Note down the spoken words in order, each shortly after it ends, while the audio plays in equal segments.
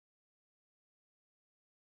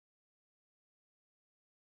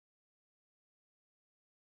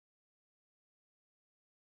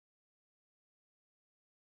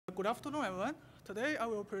Good afternoon, everyone. Today I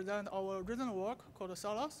will present our recent work called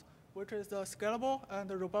Salus, which is the scalable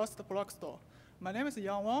and robust block store. My name is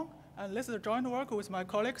Wang, and this is a joint work with my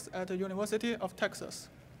colleagues at the University of Texas.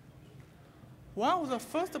 One of the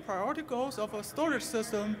first priority goals of a storage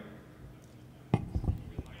system.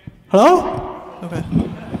 Hello? Okay.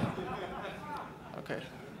 Okay.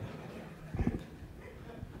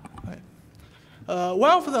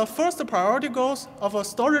 One of the first priority goals of a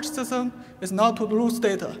storage system is not to lose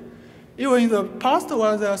data. Even in the past,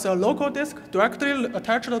 when there's a local disk directly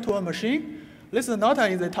attached to a machine, this is not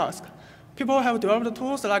an easy task. People have developed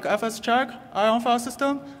tools like fscheck, ion file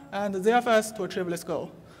system, and ZFS to achieve this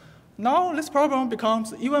goal. Now, this problem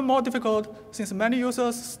becomes even more difficult since many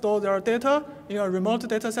users store their data in a remote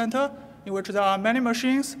data center in which there are many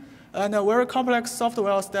machines and a very complex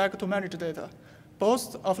software stack to manage data.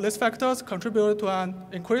 Both of these factors contribute to an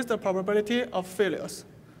increased probability of failures.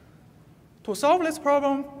 To solve this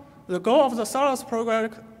problem, the goal of the Salus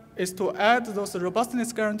project is to add those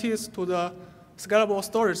robustness guarantees to the scalable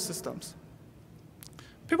storage systems.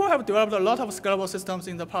 People have developed a lot of scalable systems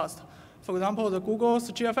in the past. For example, the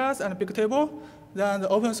Google's GFS and Bigtable, then the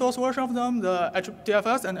open source version of them, the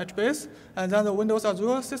DFS and HBase, and then the Windows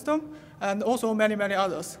Azure system, and also many, many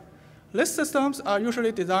others. These systems are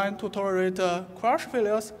usually designed to tolerate crash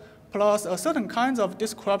failures plus certain kinds of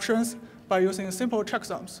disk corruptions by using simple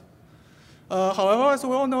checksums. However, as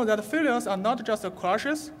we all know that failures are not just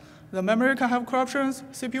crashes. The memory can have corruptions,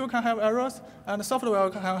 CPU can have errors, and software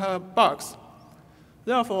can have bugs.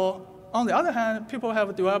 Therefore, on the other hand, people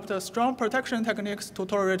have developed strong protection techniques to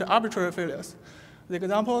tolerate arbitrary failures. The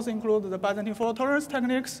examples include the Byzantine fault tolerance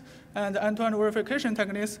techniques and end-to-end verification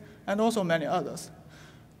techniques, and also many others.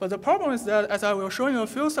 But the problem is that, as I will show in a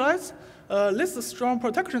few slides, these strong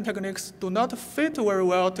protection techniques do not fit very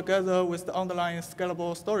well together with the underlying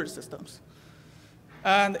scalable storage systems.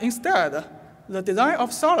 And instead, the design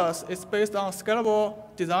of Salus is based on scalable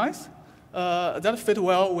designs that fit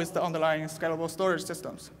well with the underlying scalable storage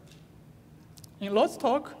systems. In Lot's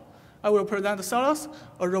talk, I will present Salus,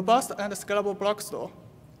 a robust and scalable block store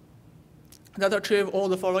that achieve all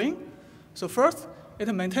the following. So first,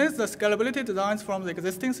 it maintains the scalability designs from the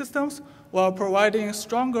existing systems while providing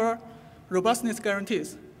stronger robustness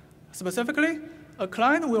guarantees. Specifically, a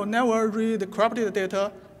client will never read corrupted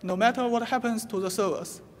data no matter what happens to the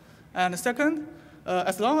servers. And second,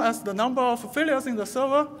 as long as the number of failures in the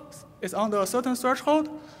server is under a certain threshold,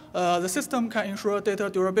 the system can ensure data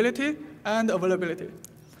durability and availability.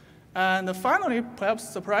 And finally, perhaps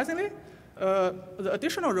surprisingly, the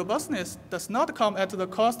additional robustness does not come at the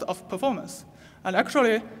cost of performance. And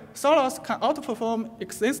actually, Salus can outperform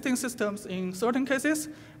existing systems in certain cases,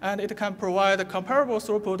 and it can provide comparable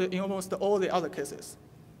throughput in almost all the other cases.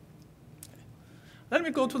 Let me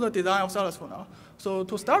go to the design of Salus for now. So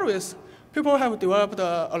to start with, people have developed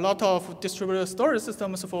a lot of distributed storage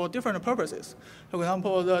systems for different purposes. For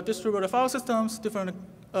example, the distributed file systems, different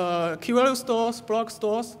key value stores, block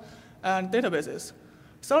stores, and databases.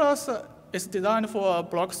 Salus is designed for a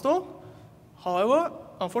block store. However,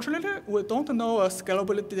 unfortunately, we don't know a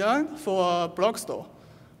scalability design for a block store.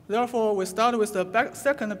 Therefore, we start with the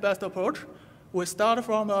second best approach. We start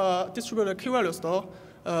from a distributed key value store,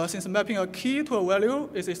 since mapping a key to a value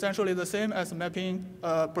is essentially the same as mapping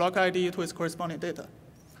a block ID to its corresponding data.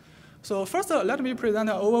 So first, let me present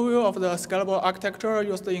an overview of the scalable architecture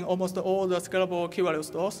used in almost all the scalable key value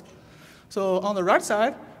stores. So on the right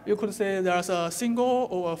side, you could say there's a single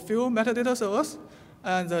or a few metadata servers,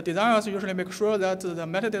 and the designers usually make sure that the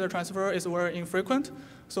metadata transfer is very infrequent,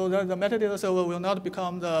 so that the metadata server will not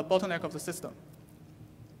become the bottleneck of the system.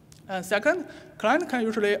 And second, client can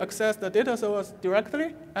usually access the data servers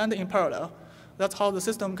directly and in parallel. That's how the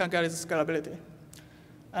system can get its scalability.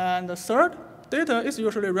 And third, data is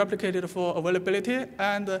usually replicated for availability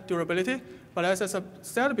and durability. But as I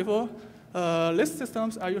said before, these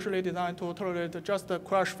systems are usually designed to tolerate just the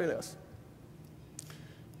crash failures.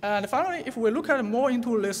 And finally, if we look at more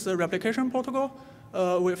into this replication protocol,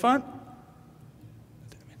 we find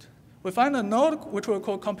a node which we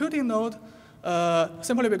call computing node,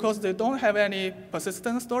 simply because they don't have any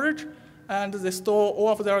persistent storage, and they store all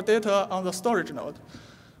of their data on the storage node.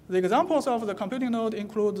 The examples of the computing node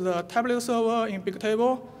include the tablet server in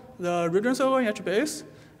Bigtable, the region server in HBase,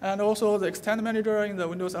 and also the extend manager in the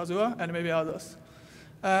Windows Azure, and maybe others.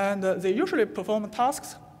 And they usually perform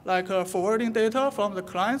tasks like forwarding data from the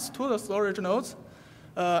clients to the storage nodes,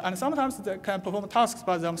 and sometimes they can perform tasks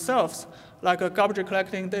by themselves, like garbage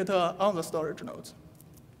collecting data on the storage nodes.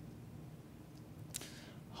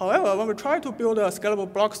 However, when we try to build a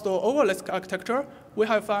scalable block store over this architecture, we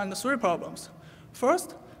have found three problems.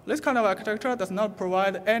 First, this kind of architecture does not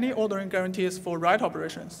provide any ordering guarantees for write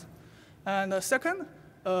operations. And second,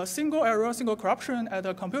 a single error, single corruption at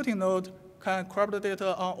a computing node can corrupt the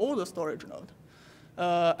data on all the storage nodes.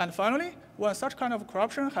 And finally, when such kind of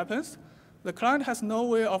corruption happens, the client has no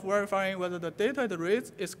way of verifying whether the data it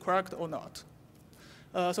reads is correct or not.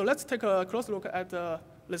 So let's take a close look at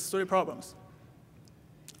these three problems.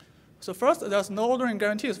 So first, there's no ordering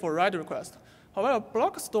guarantees for write request. However,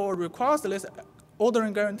 block store requires these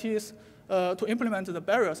ordering guarantees to implement the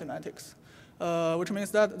barrier semantics, which means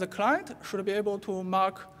that the client should be able to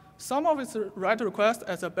mark some of its write requests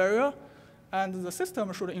as a barrier, and the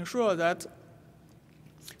system should ensure that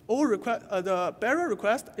all the barrier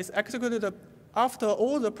request is executed after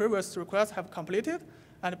all the previous requests have completed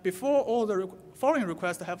and before all the following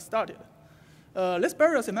requests have started. This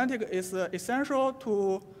barrier semantic is essential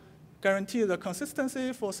to guarantee the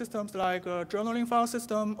consistency for systems like a journaling file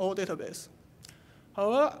system or database.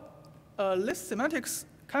 However, this semantics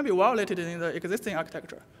can be violated in the existing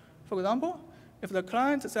architecture. For example, if the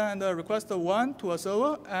client sends a request 1 to a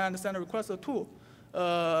server and sends a request 2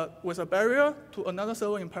 with a barrier to another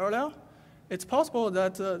server in parallel, it's possible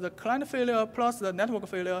that the client failure plus the network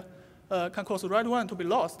failure can cause write 1 to be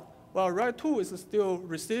lost, while write 2 is still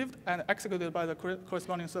received and executed by the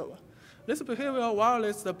corresponding server. This behavior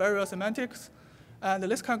violates the barrier semantics, and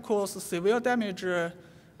this can cause severe damage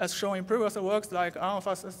as shown in previous works like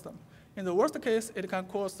on-file system. In the worst case, it can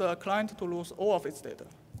cause the client to lose all of its data.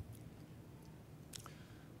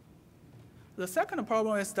 The second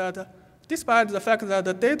problem is that despite the fact that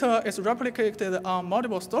the data is replicated on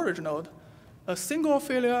multiple storage nodes, a single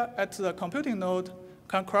failure at the computing node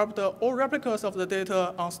can corrupt all replicas of the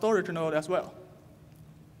data on storage node as well.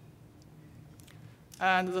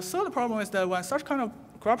 And the third problem is that when such kind of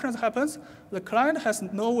corruption happens, the client has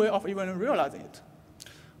no way of even realizing it.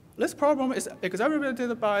 This problem is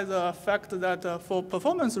exacerbated by the fact that for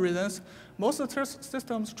performance reasons, most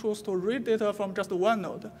systems choose to read data from just one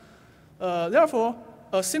node. Therefore,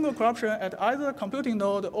 a single corruption at either the computing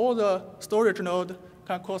node or the storage node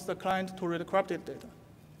can cause the client to read corrupted data.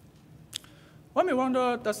 One may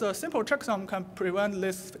wonder, does a simple checksum can prevent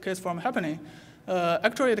this case from happening?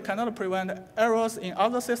 Actually, it cannot prevent errors in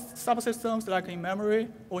other subsystems like in memory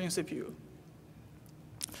or in CPU.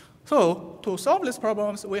 So to solve these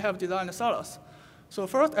problems, we have designed Salus. So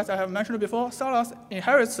first, as I have mentioned before, Salus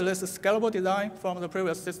inherits this scalable design from the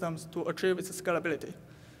previous systems to achieve its scalability.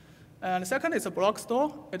 And second, it's a block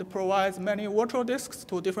store. It provides many virtual disks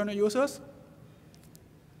to different users.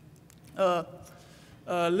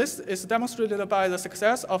 This is demonstrated by the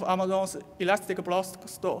success of Amazon's elastic block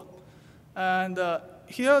store. And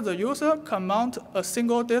here, the user can mount a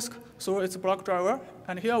single disk through its block driver.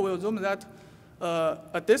 And here, we assume that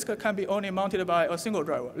a disk can be only mounted by a single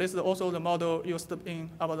driver. This is also the model used in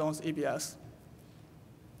Amazon's EBS.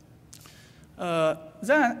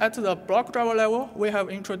 Then, at the block driver level, we have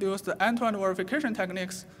introduced end-to-end verification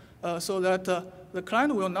techniques so that the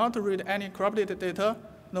client will not read any corrupted data,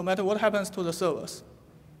 no matter what happens to the servers.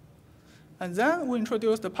 And then we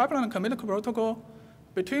introduced the pipeline commit protocol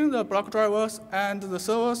between the block drivers and the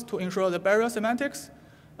servers to ensure the barrier semantics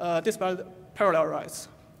despite parallel writes.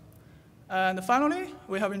 And finally,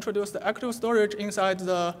 we have introduced the active storage inside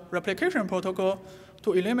the replication protocol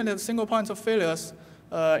to eliminate single points of failures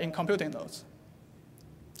in computing nodes.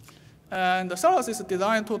 And the Salus is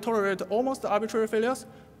designed to tolerate almost arbitrary failures,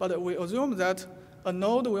 but we assume that a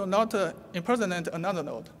node will not impersonate another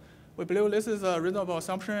node. We believe this is a reasonable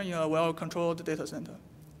assumption in a well-controlled data center.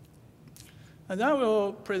 And then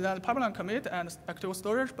we'll present pipeline commit and active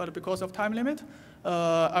storage, but because of time limit,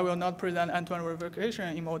 I will not present end-to-end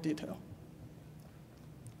verification in more detail.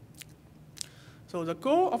 So the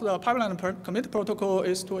goal of the pipeline commit protocol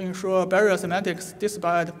is to ensure barrier semantics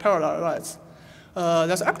despite parallel writes.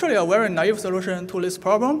 That's actually a very naive solution to this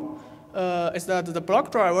problem, is that the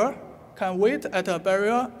block driver can wait at a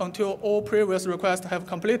barrier until all previous requests have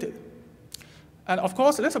completed. And of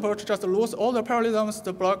course, this approach just loses all the parallelisms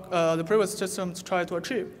the previous systems try to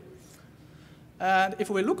achieve. And if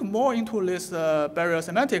we look more into this barrier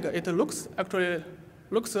semantic, it looks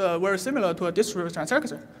very similar to a distributed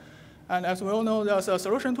transaction. And as we all know, there's a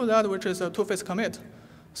solution to that, which is a two-phase commit.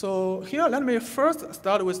 So here, let me first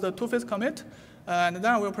start with the two-phase commit, and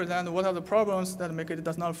then we'll present what are the problems that make it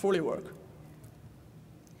does not fully work.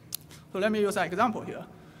 So let me use an example here.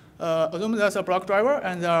 Assume there's a block driver,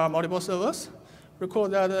 and there are multiple servers. Recall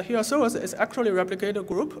that here servers is actually a replicated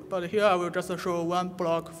group, but here I will just show one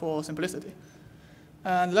block for simplicity.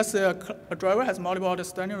 And let's say a driver has multiple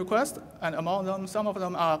outstanding requests, and among them, some of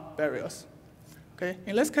them are barriers. Okay.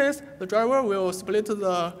 In this case, the driver will split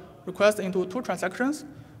the request into two transactions.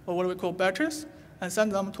 or what we call batches, and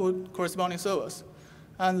send them to corresponding servers.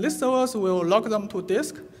 And these servers will log them to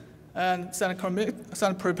disk and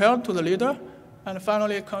send prepare to the leader, and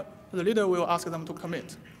finally the leader will ask them to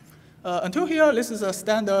commit. Until here, this is a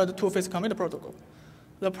standard two-phase commit protocol.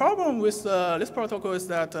 The problem with this protocol is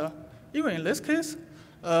that even in this case,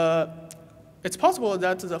 it's possible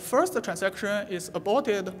that the first transaction is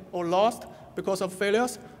aborted or lost because of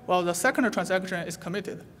failures, while the second transaction is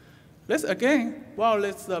committed. This again, while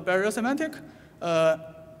it's the barrier semantic, the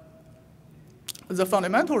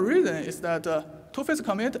fundamental reason is that two-phase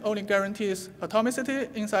commit only guarantees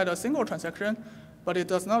atomicity inside a single transaction, but it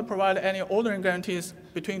does not provide any ordering guarantees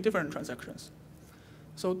between different transactions.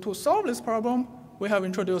 So to solve this problem, we have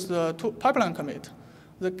introduced the pipeline commit.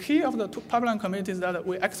 The key of the pipeline commit is that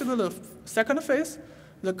we execute the second phase,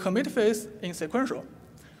 the commit phase, in sequential.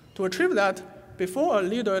 To achieve that, before a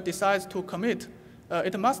leader decides to commit,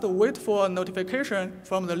 it must wait for a notification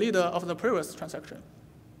from the leader of the previous transaction.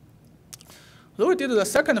 Though we did the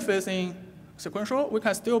second phase in sequential, we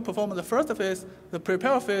can still perform the first phase, the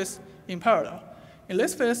prepare phase, in parallel. In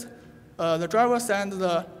this phase, the driver sends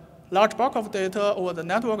the large bulk of data over the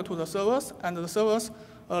network to the servers, and the servers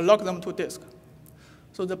log them to disk.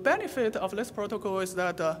 So the benefit of this protocol is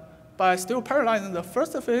that by still parallelizing the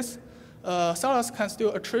first phase, Salus can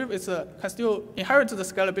still inherit the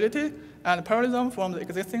scalability and parallelism from the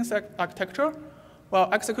existing architecture, while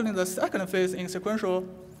executing the second phase in sequential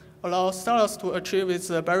allows Salus to achieve its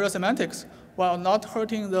barrier semantics while not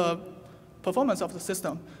hurting the performance of the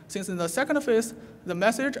system, since in the second phase, the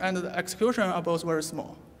message and the execution are both very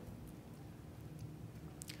small.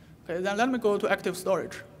 Okay, then let me go to active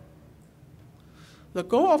storage. The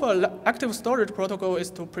goal of an active storage protocol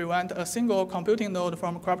is to prevent a single computing node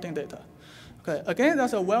from corrupting data. Okay, again,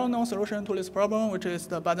 there's a well-known solution to this problem, which is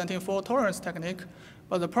the Byzantine fault tolerance technique.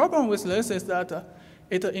 But the problem with this is that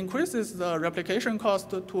it increases the replication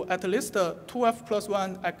cost to at least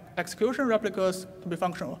 2f+1 execution replicas to be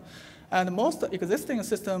functional. And most existing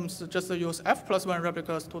systems just use f+1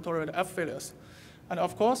 replicas to tolerate f failures. And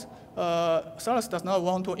of course, Salus does not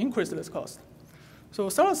want to increase this cost. So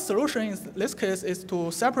Salus' solution in this case is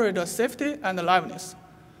to separate the safety and the liveness.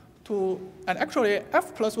 And actually,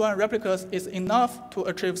 f+1 replicas is enough to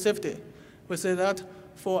achieve safety. We say that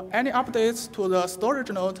for any updates to the storage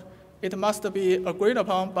node, it must be agreed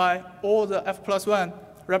upon by all the f+1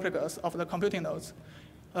 replicas of the computing nodes.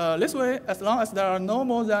 This way, as long as there are no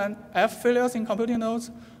more than f failures in computing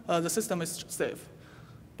nodes, the system is safe.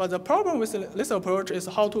 But the problem with this approach is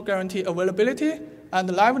how to guarantee availability and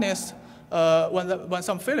liveness when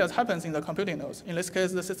some failures happens in the computing nodes. In this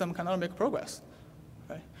case, the system cannot make progress.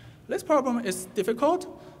 Right? This problem is difficult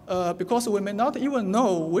because we may not even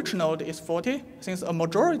know which node is faulty, since a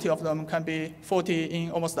majority of them can be faulty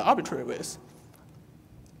in almost arbitrary ways.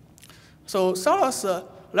 So Salus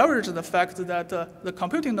leverages the fact that the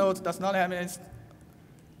computing node does not have any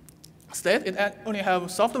state, it only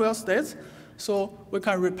has software states. So we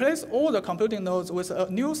can replace all the computing nodes with a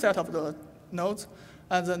new set of the nodes,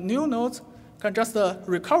 and the new nodes can just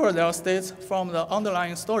recover their states from the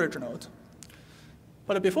underlying storage node.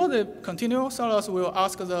 But before they continue, Salus will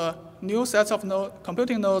ask the new sets of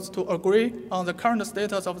computing nodes to agree on the current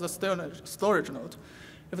status of the storage node.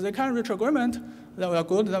 If they can reach agreement, then we are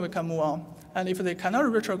good, then we can move on. And if they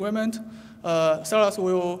cannot reach agreement, Salus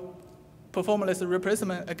will perform this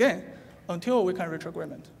replacement again until we can reach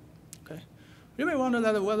agreement. Okay. You may wonder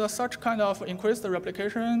that whether such kind of increased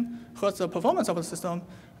replication hurts the performance of the system,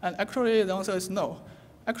 and actually the answer is no.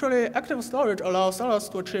 Actually, active storage allows Salus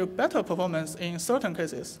to achieve better performance in certain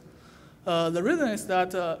cases. The reason is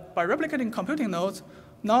that by replicating computing nodes,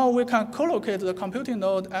 now we can co-locate the computing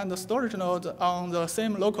node and the storage node on the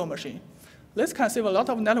same local machine. This can save a lot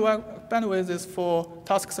of network bandwidth for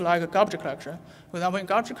tasks like garbage collection. For example, in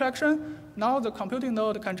garbage collection, now the computing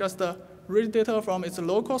node can just read data from its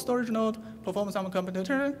local storage node, perform some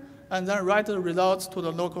computation, and then write the results to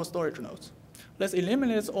the local storage nodes. This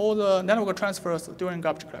eliminates all the network transfers during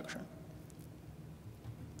garbage collection.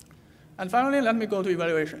 And finally, let me go to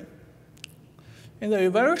evaluation. In the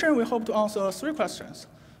evaluation, we hope to answer 3 questions.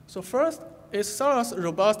 So first, is Salus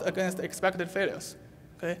robust against expected failures?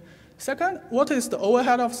 Okay. Second, what is the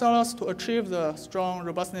overhead of Salus to achieve the strong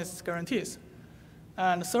robustness guarantees?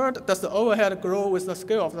 And third, does the overhead grow with the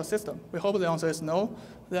scale of the system? We hope the answer is no.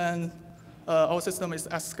 Then our system is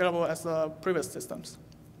as scalable as the previous systems.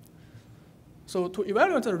 So to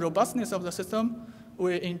evaluate the robustness of the system,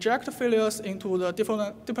 we inject failures into the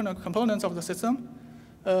different components of the system.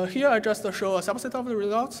 Here I just show a subset of the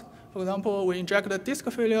results. For example, we inject the disk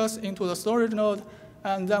failures into the storage node,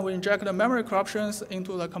 and then we inject the memory corruptions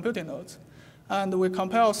into the computing nodes. And we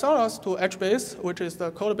compare Salus to HBase, which is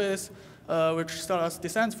the code base which Salus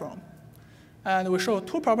descends from. And we show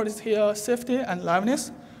two properties here, safety and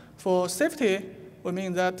liveness. For safety, we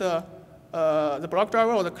mean that the block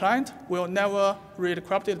driver or the client will never read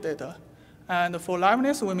corrupted data. And for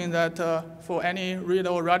liveness, we mean that for any read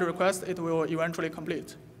or write request, it will eventually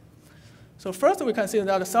complete. So first, we can see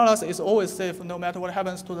that Salus is always safe no matter what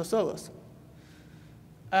happens to the servers.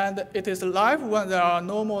 And it is live when there are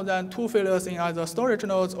no more than 2 failures in either storage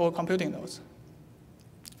nodes or computing nodes.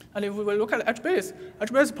 And if we look at HBase,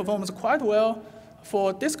 HBase performs quite well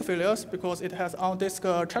for disk failures because it has on-disk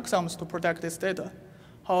checksums to protect this data.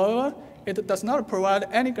 However, it does not provide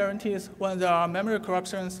any guarantees when there are memory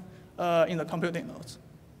corruptions in the computing nodes.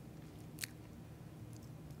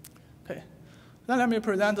 Okay, then let me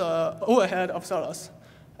present the overhead of Salus.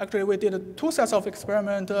 Actually, we did 2 sets of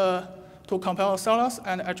experiments to compare Salus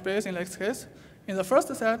and HBase in this case. In the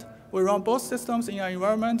first set, we run both systems in an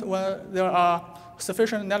environment where there are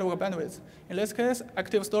sufficient network bandwidth. In this case,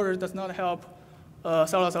 active storage does not help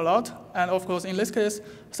Salus a lot. And of course, in this case,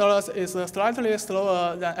 Salus is slightly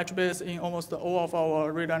slower than HBase in almost all of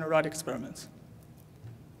our read and write experiments.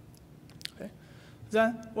 Okay.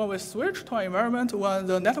 Then when we switch to an environment when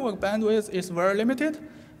the network bandwidth is very limited,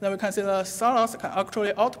 then we can see that Salus can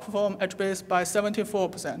actually outperform HBase by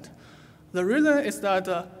 74%. The reason is that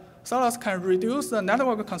Salus can reduce the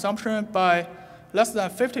network consumption by less than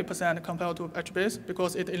 50% compared to HBase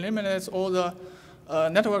because it eliminates all the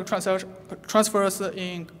network transfers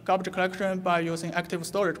in garbage collection by using active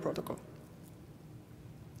storage protocol.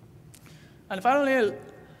 And finally,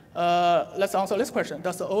 let's answer this question.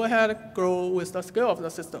 Does the overhead grow with the scale of the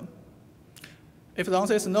system? If the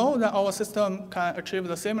answer is no, then our system can achieve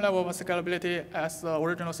the same level of scalability as the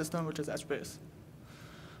original system, which is HBase.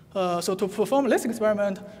 So to perform this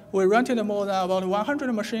experiment, we rented more than about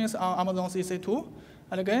 100 machines on Amazon's EC2.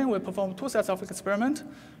 And again, we performed 2 sets of experiments.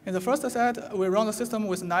 In the first set, we run the system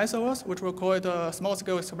with 9 servers, which we call it a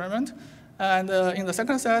small-scale experiment. And in the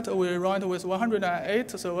second set, we run it with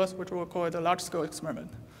 108 servers, which we call it a large-scale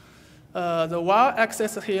experiment. The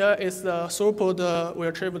y-axis here is the throughput we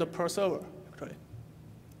achieved per server, actually.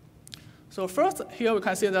 So first, here we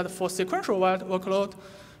can see that for sequential write workload,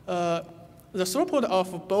 the throughput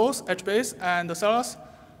of both HBase and Salus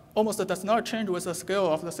almost does not change with the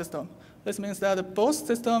scale of the system. This means that both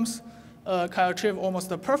systems can achieve almost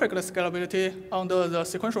the perfect scalability under the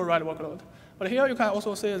sequential write workload. But here you can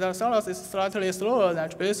also see that Salus is slightly slower than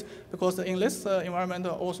HBase because in this environment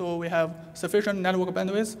also we have sufficient network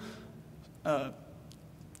bandwidth.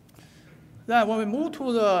 Then when we move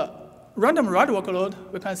to the random write workload,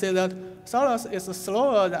 we can see that Salus is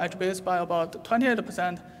slower than HBase by about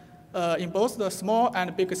 28%. In both the small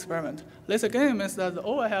and big experiment. This again means that the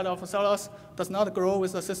overhead of Salus does not grow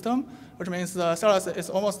with the system, which means the Salus is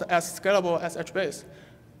almost as scalable as HBase.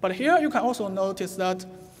 But here you can also notice that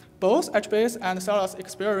both HBase and Salus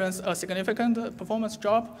experience a significant performance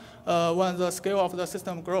drop when the scale of the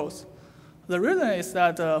system grows. The reason is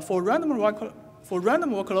that for random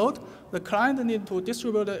workload, the client needs to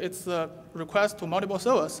distribute its request to multiple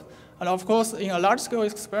servers. And of course, in a large-scale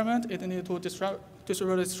experiment, it needs to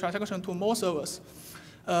distribute its transaction to more servers,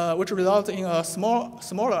 which results in a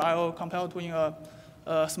smaller I/O compared to in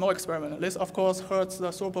a small experiment. This, of course, hurts the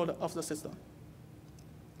throughput of the system.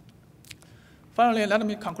 Finally, let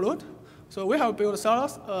me conclude. So we have built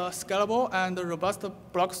Salus, a scalable and robust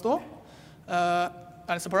block store.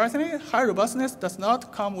 And surprisingly, high robustness does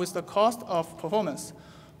not come with the cost of performance.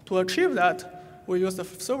 To achieve that, we use the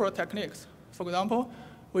several techniques. For example,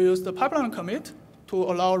 we use the pipeline commit to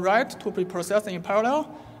allow write to be processed in parallel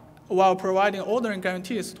while providing ordering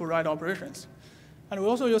guarantees to write operations. And we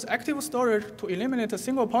also use active storage to eliminate a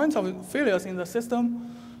single point of failures in the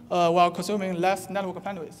system while consuming less network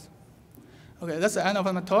bandwidth. Okay, that's the end of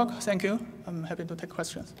my talk. Thank you. I'm happy to take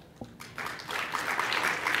questions.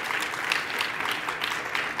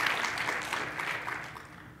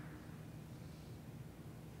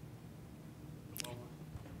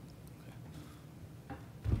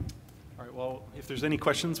 Well, if there's any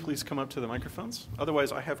questions, please come up to the microphones.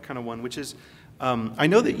 Otherwise, I have kind of one, which is, I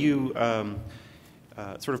know that you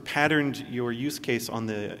sort of patterned your use case on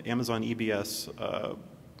the Amazon EBS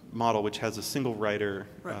model, which has a single writer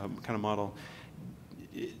kind of model.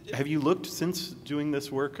 Have you looked since doing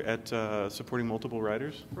this work at supporting multiple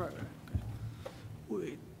writers? Right. Okay.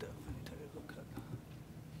 Wait.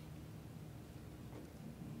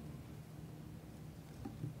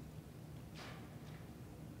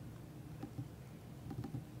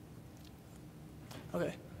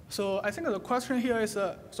 Okay, So I think the question here is,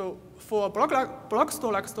 so for block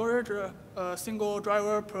store-like storage, a single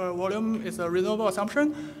driver per volume is a reasonable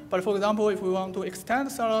assumption. But for example, if we want to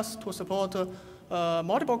extend Salus to support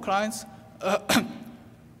multiple clients,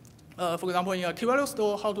 for example, in a key-value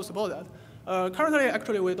store, how to support that? Currently,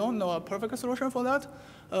 actually, we don't know a perfect solution for that.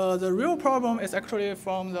 The real problem is actually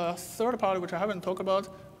from the third part, which I haven't talked about,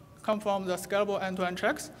 come from the scalable end-to-end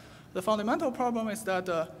checks. The fundamental problem is that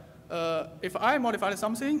if I modify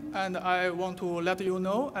something and I want to let you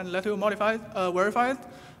know and let you modify verify it,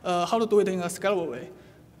 how to do it in a scalable way.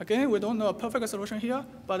 Again, we don't know a perfect solution here,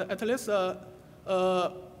 but at least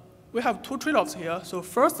we have two trade-offs here. So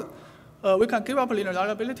first, we can give up linear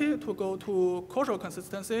reliability to go to causal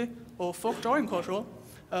consistency or fork join causal,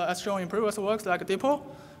 as shown in previous works like depot.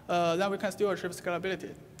 Then we can still achieve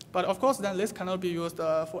scalability. But of course, then this cannot be used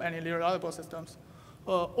for any reliable systems.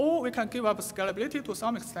 Or we can give up scalability to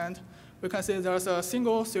some extent. We can say there's a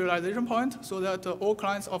single serialization point so that all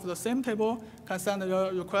clients of the same table can send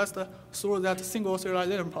a request through that single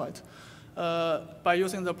serialization point by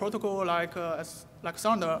using the protocol like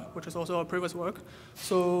Thunder, which is also a previous work.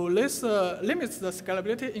 So this limits the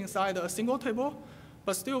scalability inside a single table,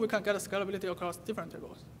 but still we can get scalability across different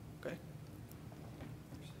tables. Okay.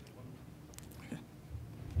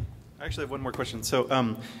 I actually have one more question.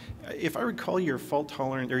 So if I recall, your fault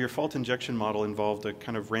tolerant or your fault injection model involved a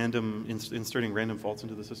kind of random inserting random faults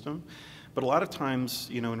into the system, but a lot of times,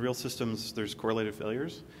 in real systems, there's correlated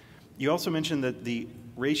failures. You also mentioned that the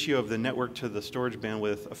ratio of the network to the storage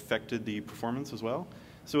bandwidth affected the performance as well.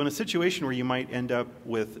 So in a situation where you might end up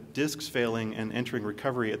with disks failing and entering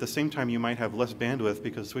recovery, at the same time you might have less bandwidth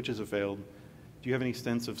because switches have failed. Do you have any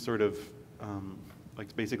sense of sort of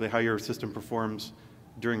like basically how your system performs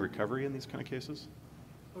during recovery in these kind of cases?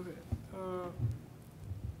 Okay.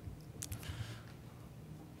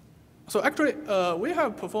 So actually, we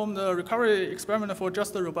have performed the recovery experiment for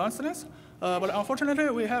just the robustness, but unfortunately,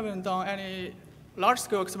 we haven't done any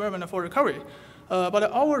large-scale experiment for recovery. But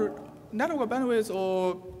our network bandwidth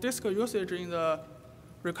or disk usage in the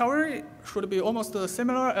recovery should be almost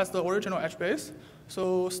similar as the original HBase.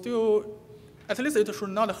 So still, at least it should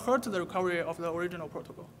not hurt the recovery of the original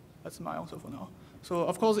protocol. That's my answer for now. So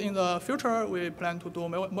of course, in the future, we plan to do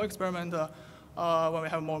more experiments when we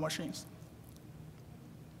have more machines.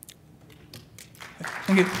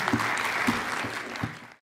 Thank you.